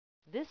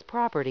This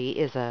property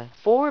is a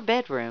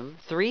 4-bedroom,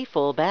 3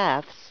 full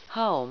baths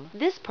home.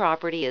 This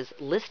property is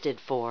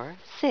listed for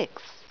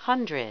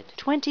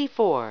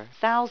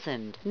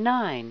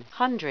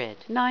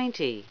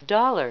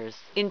 $624,990.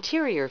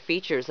 Interior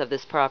features of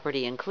this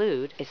property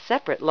include a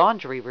separate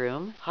laundry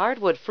room,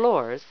 hardwood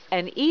floors,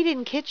 an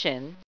eat-in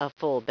kitchen, a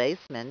full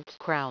basement,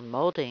 crown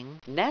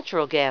molding,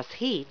 natural gas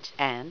heat,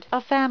 and a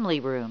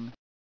family room.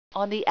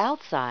 On the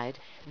outside,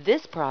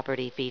 this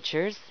property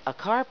features a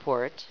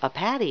carport, a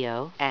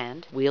patio,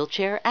 and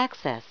wheelchair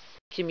access.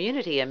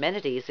 Community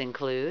amenities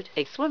include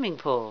a swimming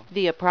pool.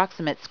 The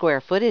approximate square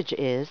footage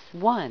is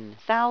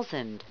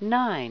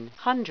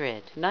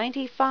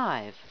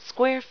 1,995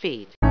 square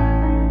feet.